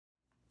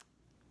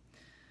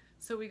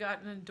So we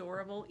got an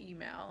adorable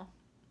email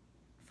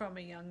from a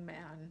young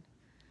man.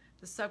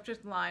 The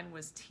subject line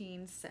was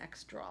teen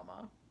sex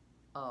drama.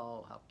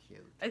 Oh, how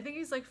cute. I think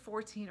he's like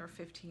 14 or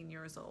 15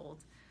 years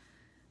old.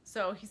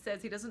 So he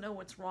says he doesn't know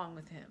what's wrong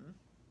with him,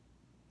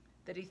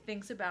 that he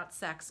thinks about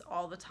sex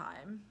all the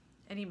time,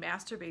 and he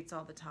masturbates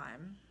all the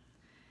time,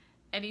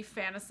 and he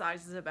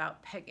fantasizes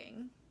about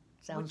pegging.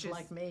 Sounds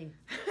like me.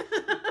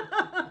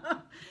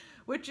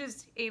 Which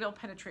is anal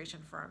penetration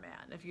for a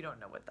man, if you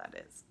don't know what that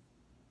is.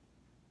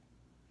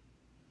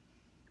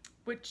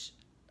 Which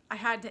I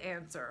had to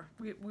answer.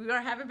 We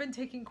haven't been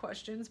taking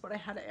questions, but I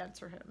had to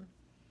answer him.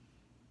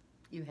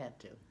 You had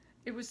to.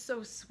 It was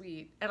so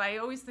sweet. And I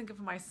always think of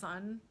my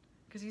son,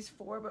 because he's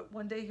 4, but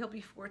one day he'll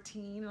be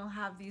 14 and I'll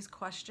have these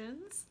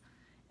questions.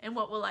 And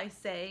what will I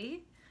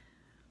say?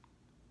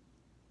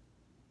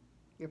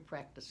 You're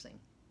practicing.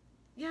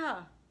 Yeah,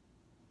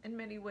 in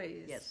many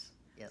ways. Yes,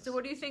 yes. So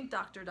what do you think,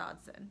 Dr.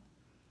 Dodson?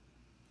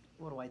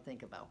 What do I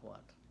think about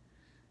what?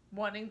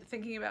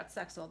 Thinking about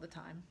sex all the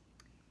time.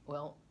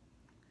 Well,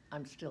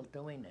 I'm still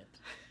doing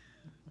it.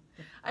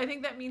 I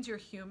think that means you're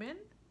human.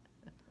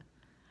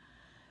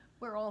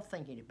 We're all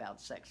thinking about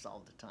sex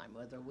all the time,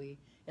 whether we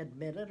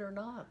admit it or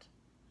not.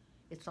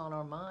 It's on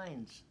our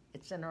minds.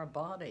 It's in our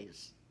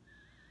bodies.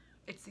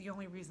 It's the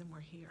only reason we're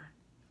here.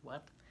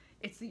 What?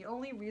 It's the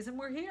only reason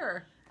we're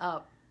here.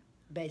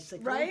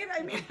 Basically. Right?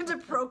 I mean, to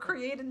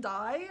procreate and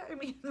die. I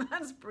mean,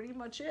 that's pretty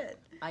much it.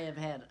 I have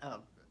had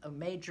a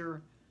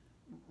major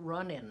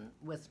run-in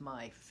with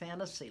my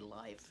fantasy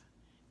life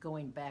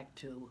going back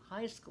to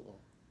high school.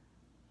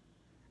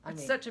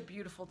 It's such a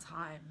beautiful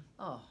time.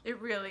 Oh.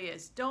 It really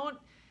is. Don't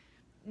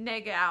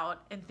neg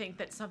out and think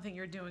that something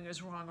you're doing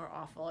is wrong or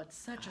awful. It's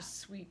such a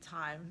sweet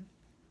time.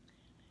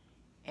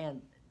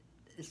 And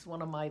it's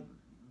one of my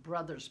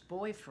brother's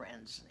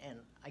boyfriends, and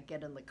I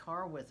get in the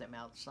car with him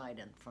outside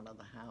in front of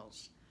the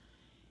house,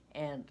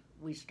 and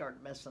we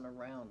start messing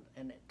around,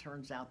 and it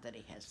turns out that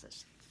he has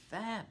this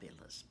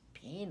fabulous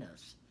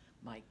penis.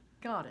 My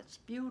God, it's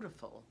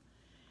beautiful,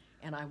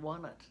 and I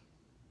want it.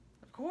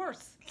 Of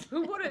course.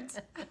 Who wouldn't?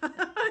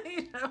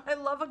 I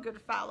love a good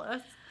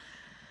phallus.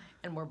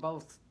 And we're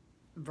both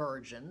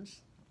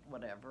virgins,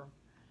 whatever.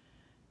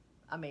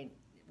 I mean,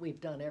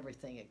 we've done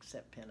everything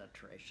except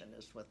penetration,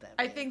 is what that means.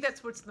 I think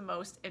that's what's the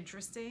most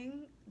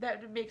interesting.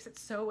 That makes it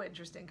so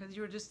interesting, because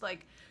you were just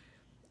like,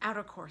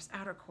 outer course,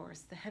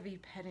 the heavy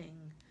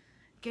petting,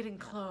 getting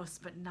close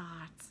but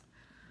not.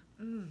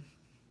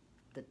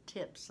 The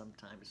tips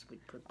sometimes we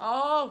put.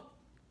 Oh,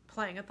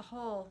 playing at the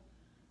hole.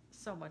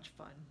 So much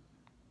fun.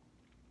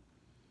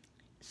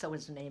 So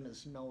his name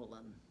is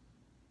Nolan,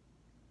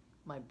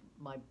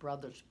 my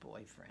brother's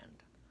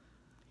boyfriend.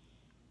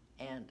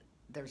 And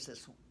there's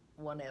this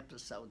one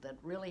episode that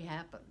really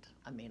happened.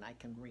 I mean, I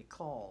can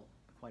recall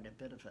quite a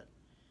bit of it.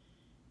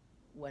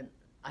 When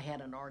I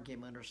had an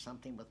argument or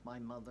something with my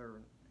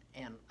mother,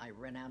 and I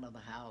ran out of the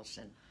house,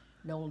 and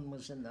Nolan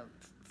was in the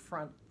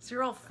front. So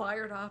you're all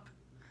fired up.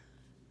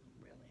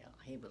 Really,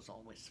 he was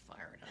always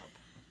fired up.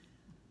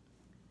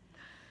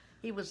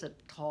 He was a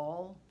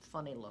tall,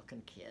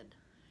 funny-looking kid,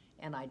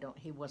 and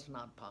he was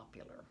not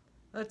popular.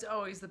 That's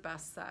always the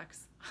best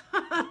sex.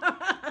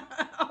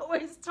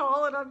 Always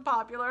tall and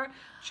unpopular.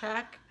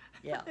 Check.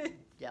 Yeah,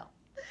 yeah.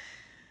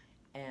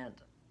 And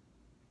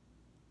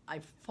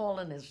I fall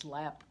in his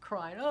lap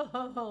crying,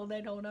 oh,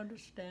 they don't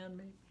understand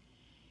me.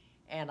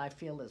 And I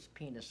feel his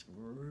penis,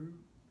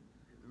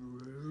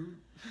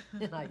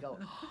 and I go,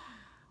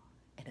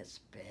 and it's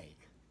big.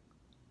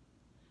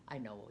 I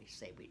know we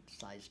say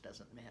size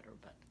doesn't matter,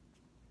 but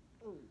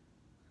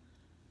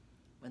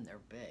when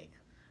they're big.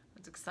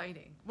 It's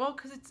exciting. Well,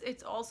 because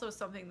it's also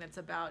something that's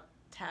about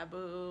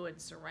taboo and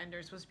surrender.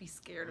 You're supposed to be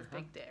scared of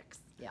big dicks.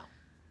 Yeah.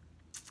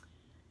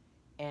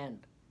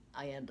 And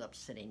I end up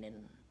sitting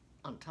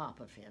on top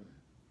of him,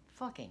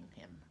 fucking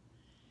him.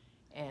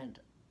 And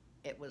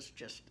it was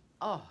just,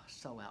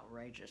 so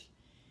outrageous.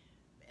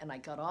 And I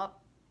got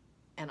up,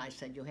 and I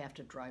said, you have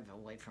to drive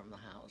away from the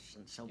house.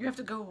 And so you have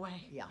to go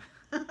away. Yeah.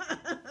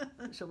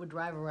 So we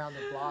drive around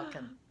the block,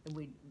 and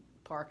we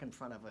park in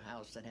front of a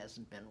house that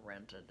hasn't been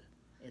rented.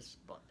 It's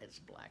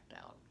blacked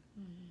out.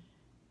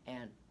 Mm-hmm.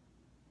 And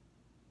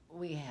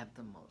we have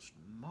the most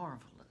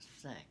marvelous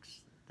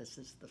sex. This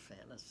is the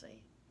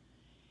fantasy.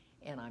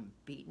 And I'm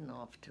beaten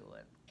off to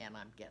it, and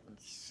I'm getting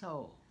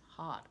so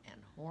hot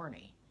and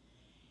horny.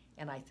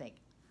 And I think,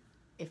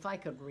 if I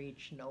could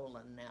reach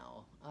Nolan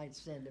now, I'd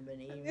send him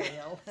an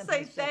email. And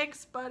Say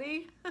thanks,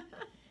 buddy.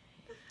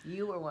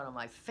 You were one of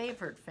my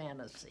favorite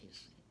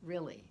fantasies,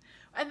 really.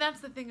 And that's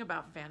the thing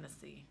about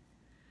fantasy.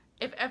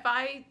 If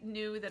I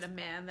knew that a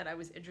man that I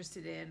was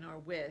interested in or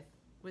with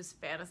was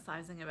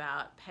fantasizing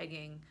about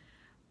pegging,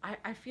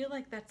 I feel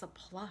like that's a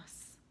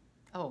plus.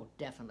 Oh,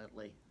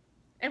 definitely.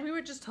 And we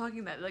were just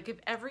talking that, like, if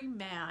every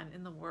man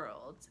in the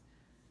world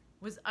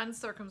was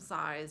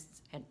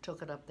uncircumcised and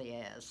took it up the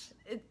ass,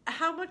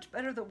 how much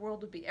better the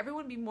world would be.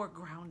 Everyone would be more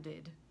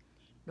grounded.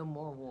 No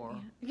more war.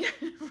 Yeah,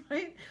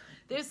 right?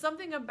 There's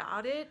something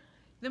about it.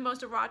 The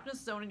most erogenous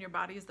zone in your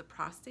body is the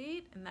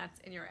prostate, and that's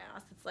in your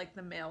ass. It's like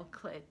the male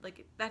clit.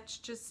 Like, that's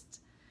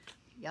just...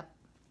 Yep.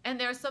 And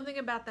there's something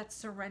about that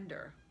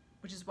surrender,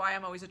 which is why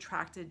I'm always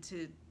attracted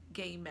to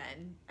gay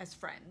men as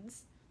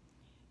friends.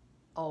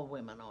 All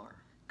women are.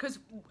 Because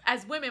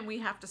as women, we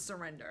have to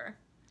surrender.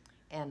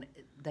 And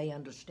they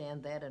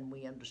understand that, and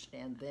we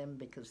understand them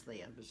because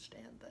they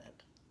understand that.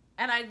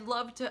 And I'd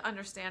love to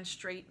understand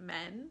straight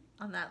men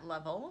on that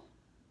level.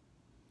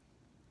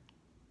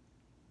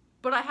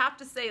 But I have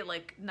to say,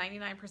 like,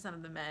 99%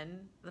 of the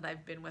men that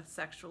I've been with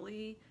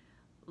sexually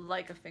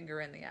like a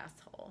finger in the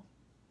asshole.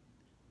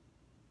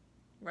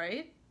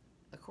 Right?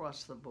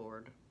 Across the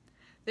board.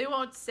 They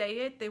won't say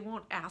it. They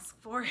won't ask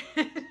for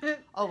it.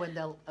 Oh, and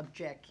they'll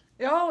object.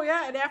 Oh,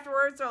 yeah. And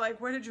afterwards, they're like,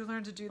 where did you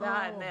learn to do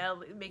that? Oh. And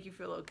they'll make you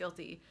feel a little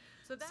guilty.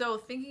 So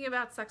thinking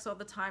about sex all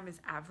the time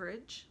is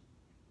average.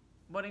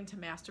 Wanting to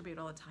masturbate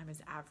all the time is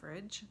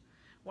average.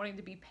 Wanting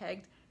to be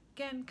pegged,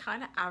 again,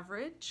 kind of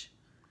average.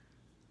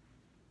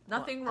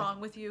 Nothing wrong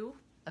with you.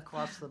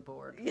 Across the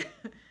board.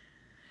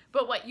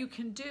 But what you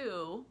can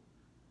do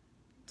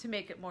to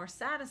make it more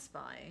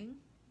satisfying,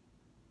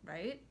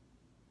 right?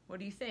 What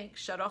do you think?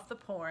 Shut off the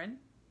porn.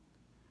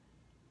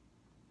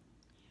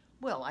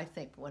 Well, I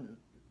think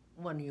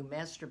when you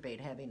masturbate,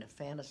 having a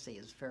fantasy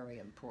is very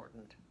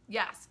important.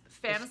 Yes,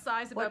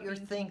 fantasize about what you're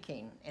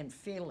thinking and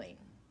feeling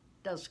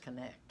does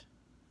connect.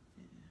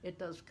 It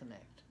does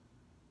connect.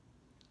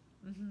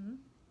 Mm-hmm.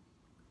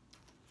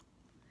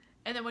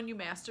 And then when you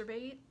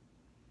masturbate,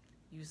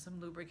 use some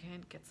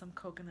lubricant, get some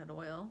coconut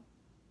oil.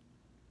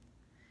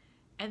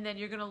 And then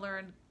you're going to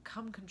learn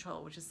cum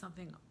control, which is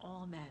something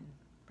all men,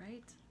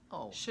 right?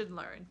 Should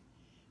learn.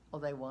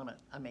 Well, they want it.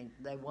 I mean,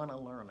 they want to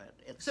learn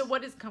it. So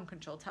what is cum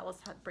control? Tell us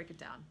how to break it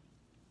down.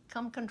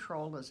 Cum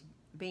control is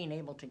being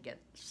able to get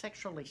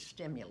sexually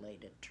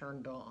stimulated,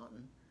 turned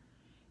on,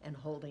 and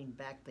holding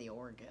back the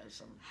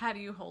orgasm. How do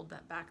you hold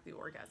that back, the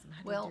orgasm?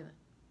 How do you do that?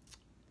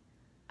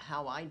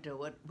 How I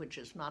do it, which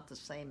is not the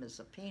same as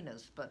a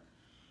penis, but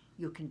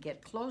you can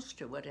get close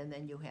to it, and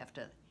then you have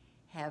to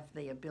have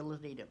the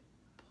ability to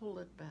pull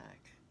it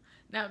back.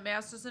 Now,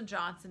 Masters and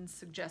Johnson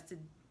suggested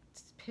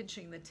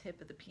pinching the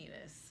tip of the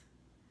penis.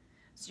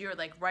 So you're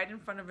like right in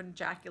front of an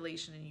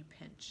ejaculation and you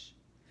pinch.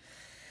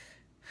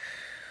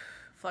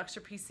 Flex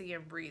your PC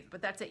and breathe.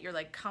 But that's it. You're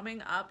like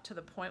coming up to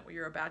the point where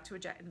you're about to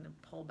ejaculate and then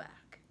pull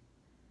back.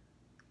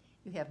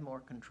 You have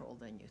more control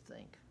than you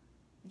think.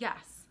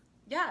 Yes.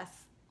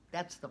 Yes.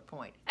 That's the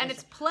point. And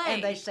it's play.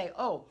 And they say,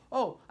 oh,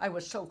 I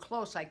was so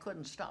close I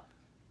couldn't stop.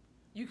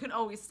 You can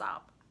always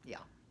stop. Yeah.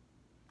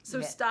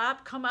 So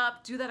stop, come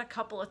up, do that a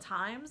couple of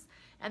times,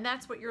 and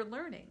that's what you're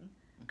learning.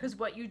 Because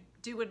what you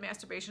do in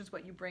masturbation is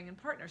what you bring in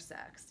partner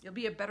sex. You'll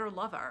be a better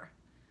lover.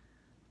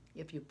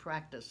 If you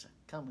practice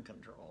cum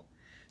control.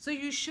 So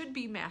you should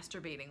be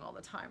masturbating all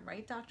the time,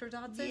 right, Dr.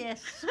 Dodson?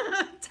 Yes.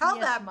 Tell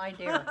yes, them. my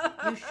dear.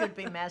 You should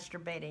be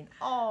masturbating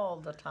all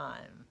the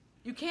time.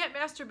 You can't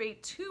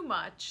masturbate too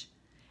much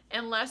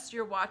unless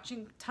you're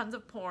watching tons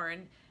of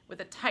porn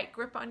with a tight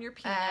grip on your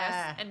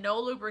penis and no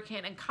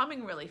lubricant and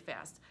coming really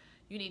fast.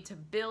 You need to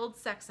build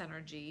sex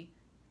energy,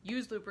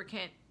 use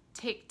lubricant,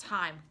 take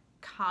time,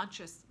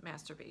 conscious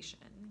masturbation.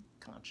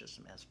 Conscious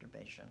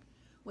masturbation,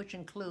 which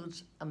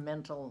includes a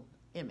mental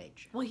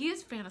image. Well, he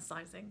is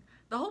fantasizing.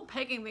 The whole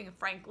pegging thing,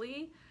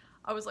 frankly,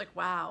 I was like,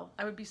 wow,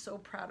 I would be so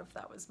proud if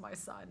that was my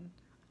son.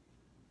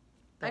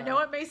 I know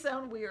it may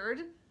sound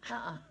weird.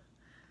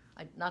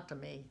 Not to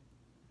me.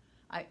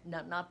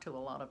 Not to a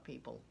lot of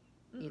people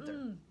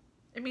either.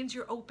 It means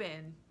you're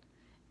open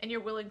and you're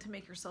willing to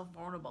make yourself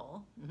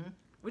vulnerable,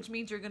 which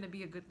means you're going to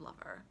be a good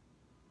lover.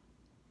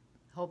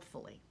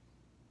 Hopefully.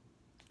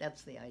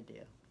 That's the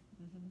idea.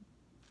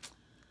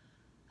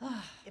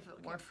 If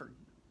it weren't for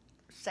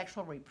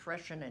sexual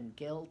repression and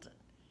guilt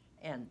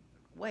and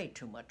way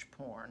too much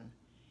porn,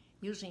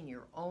 using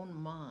your own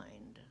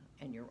mind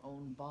and your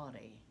own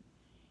body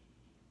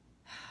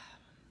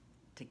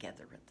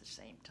together at the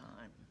same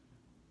time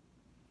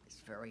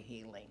is very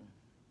healing,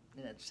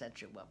 and it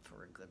sets you up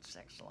for a good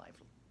sex life.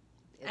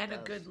 A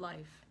good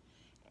life.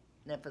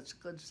 And if it's a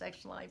good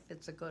sex life,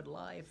 it's a good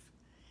life.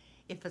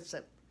 If it's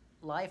a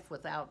life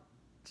without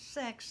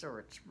sex or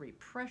it's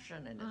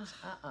repression and it's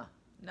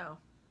No.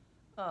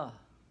 Oh,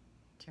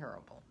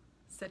 terrible.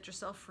 Set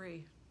yourself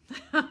free.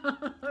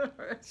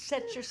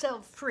 Set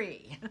yourself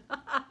free.